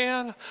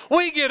 amen?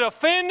 We get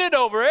offended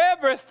over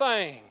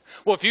everything.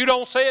 Well, if you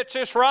don't say it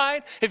just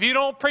right, if you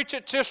don't preach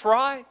it just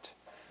right,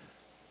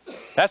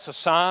 that's a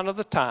sign of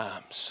the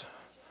times.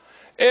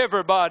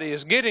 Everybody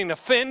is getting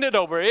offended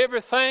over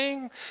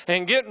everything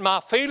and getting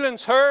my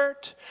feelings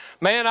hurt.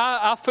 Man,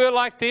 I feel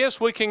like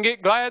this. We can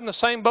get glad in the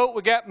same boat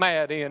we got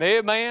mad in.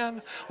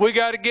 Amen. We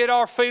got to get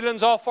our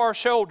feelings off our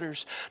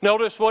shoulders.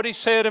 Notice what he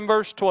said in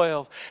verse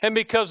 12. And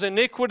because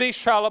iniquity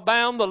shall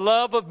abound, the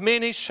love of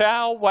many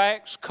shall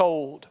wax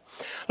cold.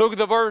 Look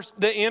at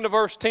the end of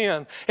verse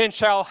 10. And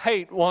shall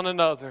hate one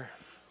another.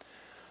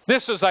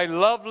 This is a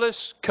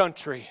loveless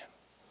country.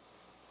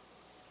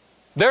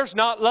 There's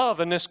not love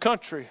in this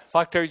country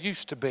like there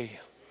used to be.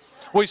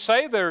 We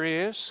say there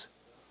is.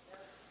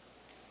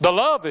 The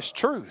love is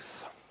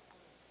truth.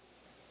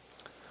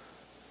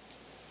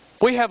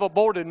 We have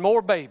aborted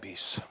more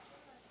babies.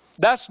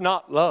 That's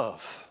not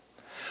love.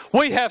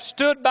 We have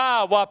stood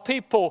by while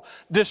people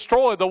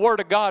destroy the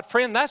Word of God.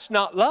 Friend, that's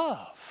not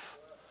love.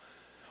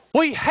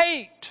 We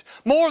hate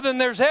more than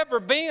there's ever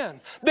been.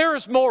 There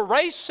is more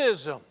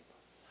racism.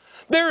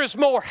 There is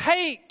more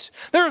hate.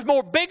 There is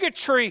more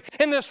bigotry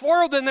in this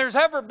world than there's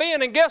ever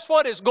been. And guess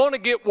what? It's going to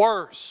get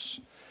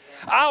worse.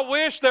 I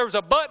wish there was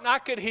a button I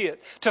could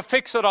hit to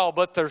fix it all,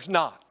 but there's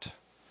not.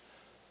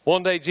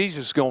 One day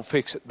Jesus is going to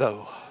fix it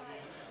though.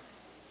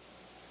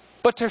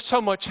 But there's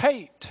so much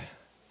hate.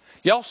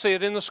 Y'all see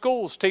it in the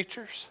schools,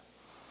 teachers.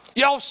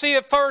 Y'all see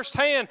it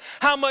firsthand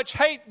how much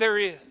hate there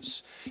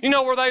is. You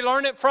know where they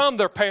learn it from?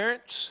 Their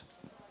parents.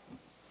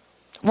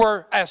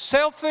 We're as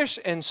selfish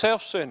and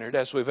self-centered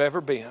as we've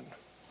ever been.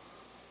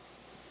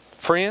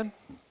 Friend,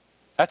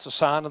 that's a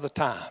sign of the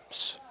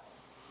times.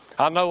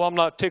 I know I'm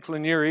not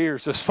tickling your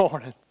ears this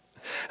morning.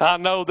 I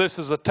know this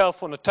is a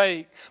tough one to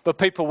take, but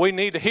people, we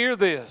need to hear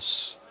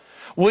this.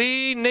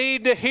 We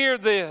need to hear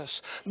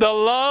this. The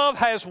love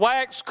has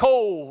waxed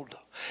cold,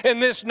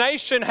 and this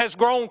nation has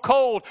grown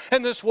cold,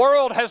 and this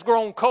world has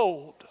grown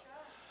cold.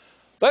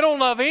 They don't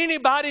love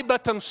anybody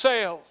but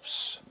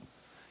themselves.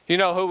 You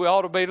know who we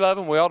ought to be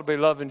loving? We ought to be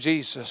loving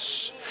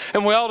Jesus.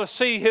 And we ought to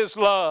see His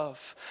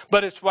love.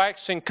 But it's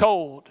waxing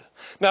cold.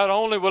 Not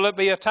only will it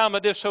be a time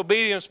of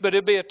disobedience, but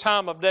it'll be a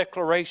time of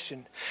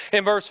declaration.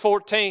 In verse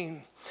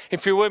 14,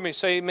 if you're with me,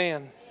 say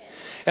amen.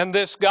 And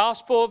this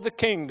gospel of the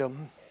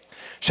kingdom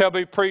shall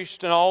be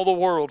preached in all the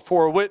world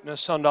for a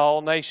witness unto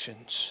all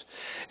nations.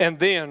 And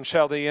then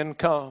shall the end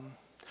come.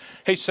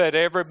 He said,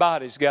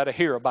 everybody's got to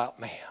hear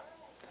about me.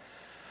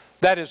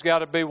 That has got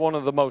to be one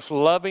of the most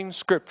loving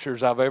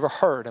scriptures I've ever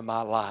heard in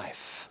my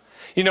life.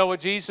 You know what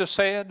Jesus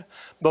said?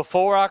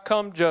 Before I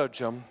come judge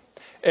them,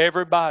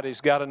 everybody's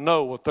got to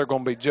know what they're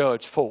going to be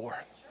judged for.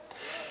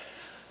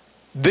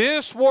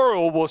 This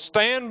world will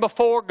stand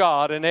before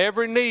God, and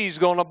every knee's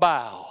going to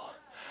bow,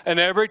 and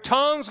every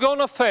tongue's going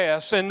to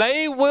confess, and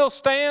they will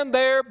stand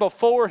there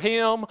before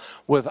Him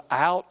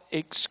without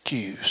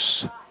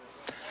excuse.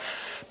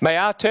 May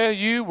I tell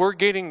you, we're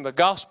getting the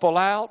gospel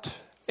out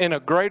in a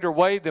greater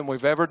way than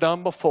we've ever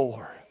done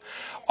before.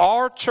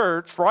 Our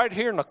church right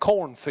here in the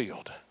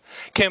cornfield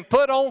can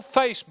put on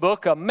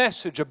Facebook a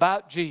message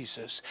about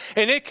Jesus,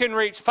 and it can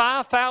reach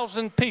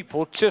 5,000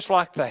 people just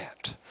like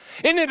that.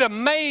 Isn't it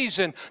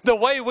amazing the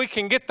way we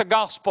can get the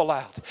gospel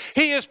out?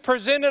 He is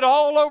presented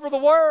all over the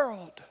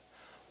world.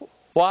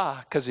 Why?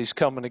 Because He's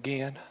coming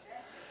again.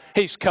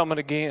 He's coming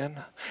again.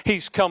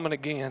 He's coming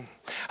again.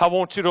 I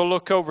want you to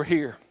look over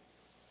here.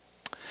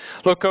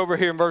 Look over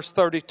here in verse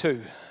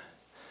 32.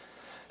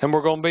 And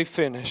we're going to be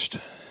finished.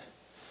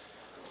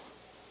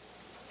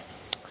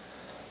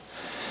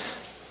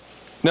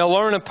 Now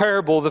learn a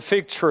parable of the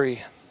fig tree.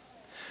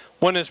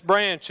 When its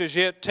branch is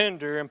yet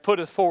tender and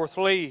putteth forth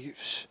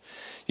leaves,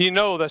 ye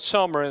know that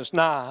summer is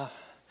nigh.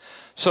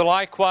 So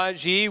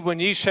likewise ye, when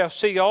ye shall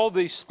see all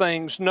these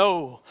things,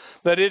 know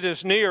that it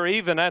is near,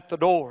 even at the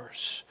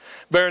doors.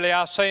 Verily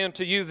I say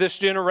unto you, this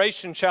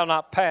generation shall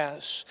not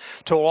pass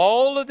till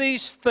all of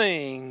these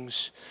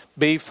things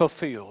be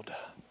fulfilled.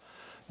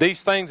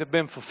 These things have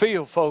been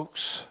fulfilled,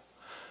 folks.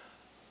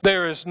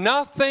 There is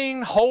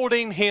nothing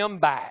holding him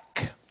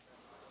back.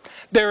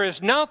 There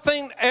is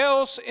nothing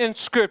else in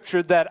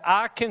Scripture that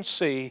I can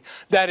see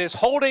that is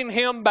holding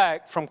him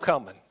back from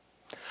coming.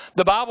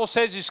 The Bible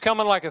says he's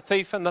coming like a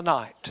thief in the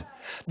night.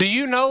 Do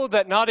you know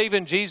that not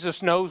even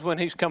Jesus knows when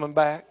he's coming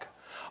back?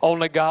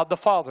 Only God the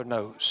Father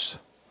knows.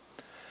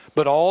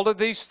 But all of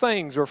these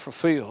things are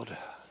fulfilled.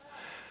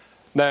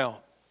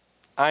 Now,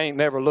 I ain't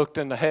never looked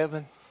into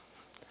heaven,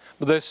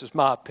 but this is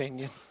my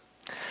opinion.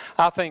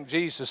 I think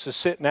Jesus is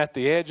sitting at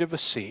the edge of a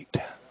seat,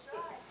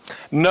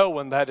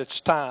 knowing that it's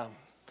time.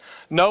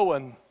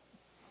 Knowing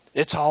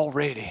it's all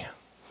ready.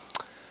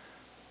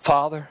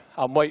 Father,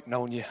 I'm waiting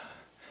on you.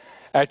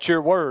 At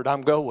your word,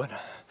 I'm going.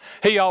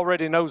 He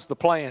already knows the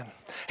plan.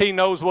 He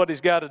knows what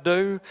he's got to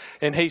do,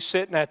 and he's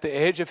sitting at the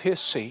edge of his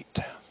seat.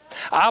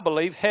 I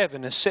believe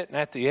heaven is sitting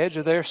at the edge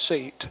of their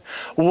seat,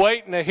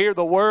 waiting to hear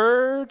the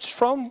words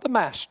from the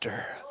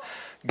Master.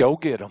 Go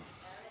get them.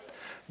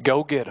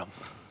 Go get them.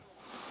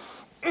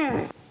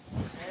 Isn't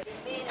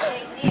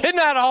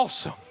that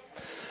awesome?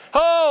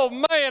 Oh,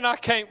 man, I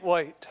can't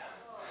wait.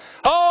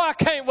 Oh, I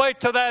can't wait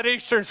till that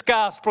eastern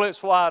sky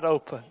splits wide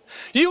open.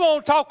 You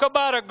want to talk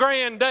about a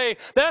grand day?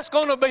 That's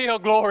going to be a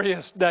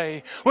glorious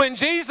day. When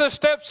Jesus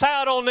steps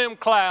out on them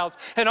clouds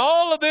and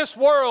all of this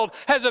world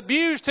has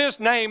abused his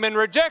name and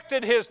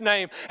rejected his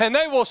name, and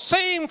they will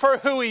see him for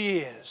who he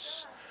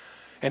is.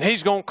 And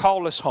he's going to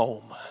call us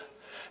home.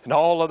 And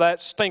all of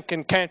that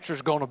stinking cancer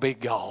is going to be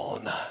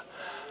gone.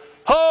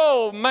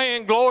 Oh,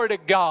 man, glory to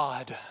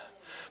God.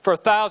 For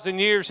 1,000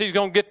 years, he's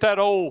going to get that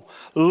old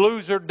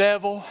loser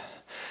devil.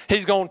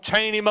 He's going to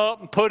chain him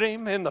up and put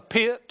him in the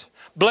pit.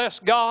 Bless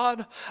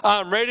God,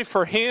 I'm ready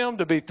for him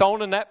to be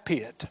thrown in that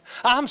pit.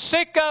 I'm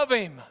sick of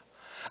him.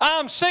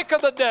 I'm sick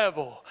of the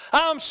devil.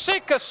 I'm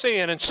sick of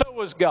sin, and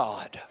so is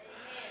God.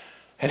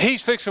 And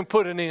he's fixing to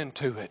put an end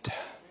to it.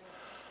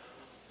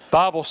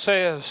 Bible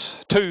says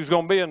two's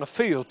going to be in the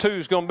field.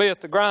 Two's going to be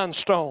at the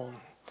grindstone.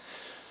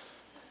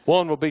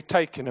 One will be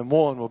taken and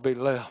one will be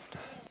left.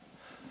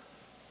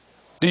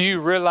 Do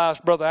you realize,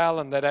 Brother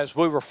Allen, that as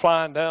we were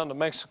flying down to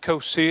Mexico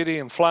City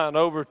and flying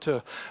over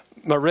to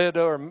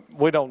Merida, or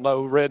we don't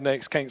know,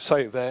 rednecks can't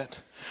say that,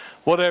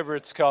 whatever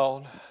it's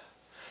called,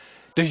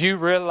 do you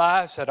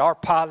realize that our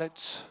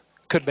pilots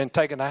could have been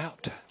taken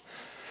out?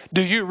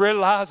 Do you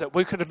realize that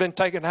we could have been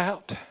taken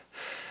out?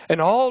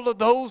 And all of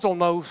those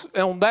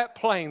on that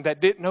plane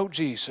that didn't know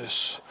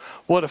Jesus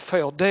would have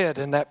fell dead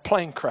in that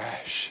plane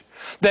crash.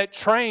 That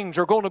trains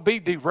are going to be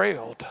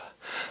derailed.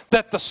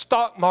 That the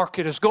stock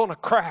market is going to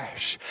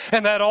crash.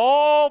 And that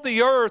all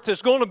the earth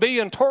is going to be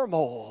in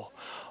turmoil.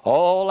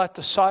 All at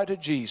the sight of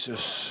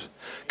Jesus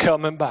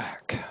coming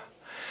back.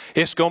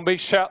 It's going to be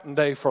shouting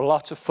day for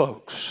lots of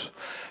folks.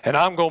 And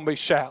I'm going to be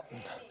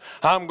shouting.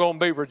 I'm going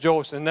to be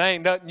rejoicing. There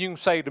ain't nothing you can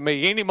say to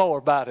me anymore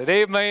about it.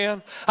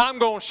 Amen. I'm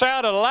going to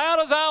shout as loud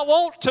as I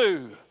want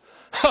to.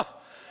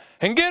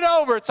 And get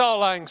over it's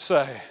all I can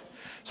say.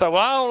 So,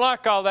 well, I don't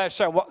like all that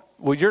shout.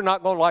 Well, you're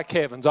not going to like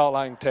heaven's all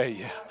I can tell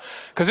you.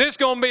 Because it's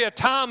going to be a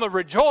time of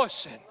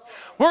rejoicing.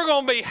 We're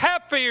going to be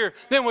happier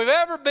than we've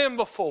ever been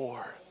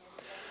before.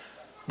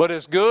 But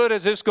as good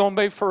as it's going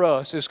to be for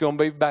us, it's going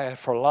to be bad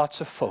for lots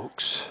of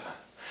folks.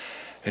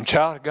 And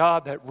child of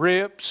God, that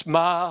rips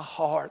my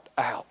heart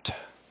out.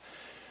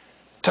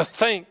 To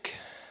think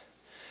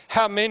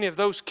how many of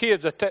those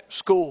kids at that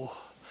school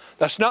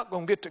that's not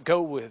going to get to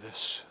go with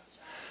us.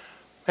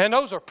 And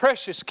those are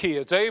precious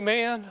kids,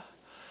 amen.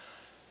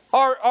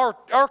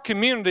 Our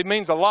community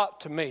means a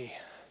lot to me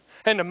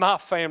and to my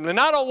family. And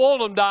I don't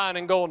want them dying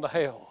and going to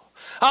hell.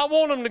 I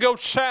want them to go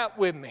shout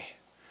with me.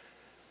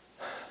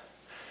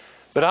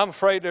 But I'm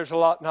afraid there's a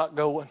lot not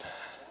going.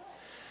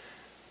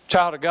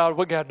 Child of God,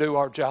 we got to do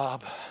our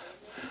job.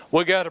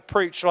 We got to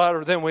preach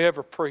louder than we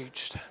ever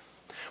preached.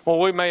 Well,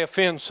 we may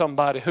offend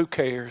somebody. Who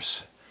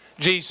cares?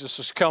 Jesus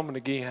is coming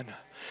again.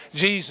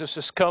 Jesus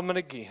is coming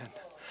again.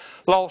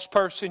 Lost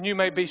person, you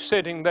may be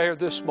sitting there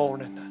this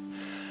morning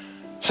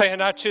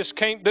saying, I just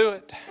can't do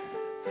it.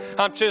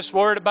 I'm just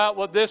worried about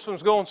what this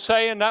one's going to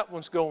say and that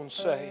one's going to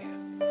say.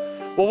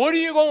 Well, what are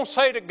you going to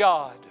say to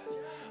God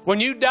when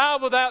you die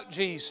without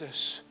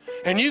Jesus?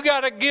 And you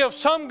got to give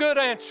some good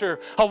answer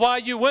of why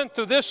you went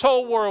through this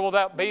whole world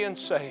without being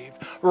saved.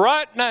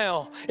 Right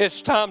now,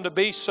 it's time to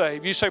be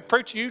saved. You say,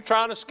 preacher, you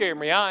trying to scare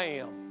me. I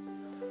am.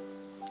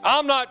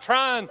 I'm not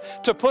trying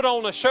to put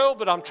on a show,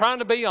 but I'm trying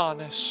to be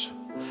honest.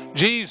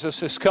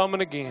 Jesus is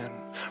coming again.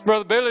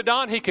 Brother Billy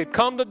Don, he could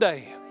come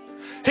today.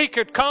 He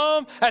could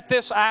come at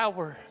this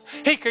hour.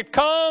 He could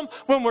come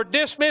when we're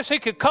dismissed. He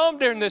could come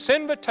during this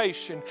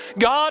invitation.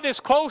 God is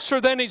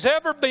closer than He's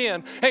ever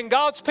been. And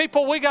God's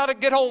people, we got to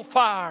get on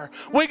fire.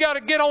 We got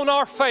to get on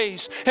our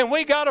face. And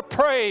we got to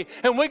pray.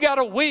 And we got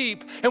to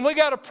weep. And we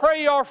got to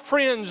pray our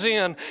friends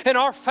in and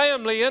our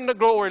family in the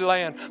glory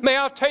land. May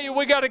I tell you,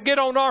 we got to get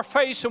on our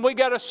face and we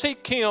got to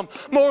seek Him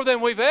more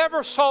than we've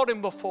ever sought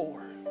Him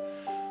before.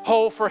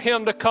 Oh, for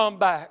Him to come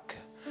back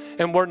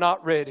and we're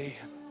not ready.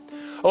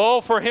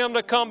 Oh, for Him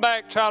to come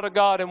back, child of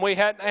God, and we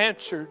hadn't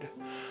answered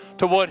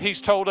to what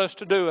He's told us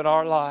to do in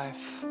our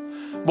life.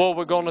 What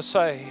we're going to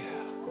say.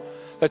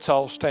 Let's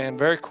all stand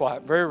very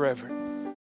quiet, very reverent.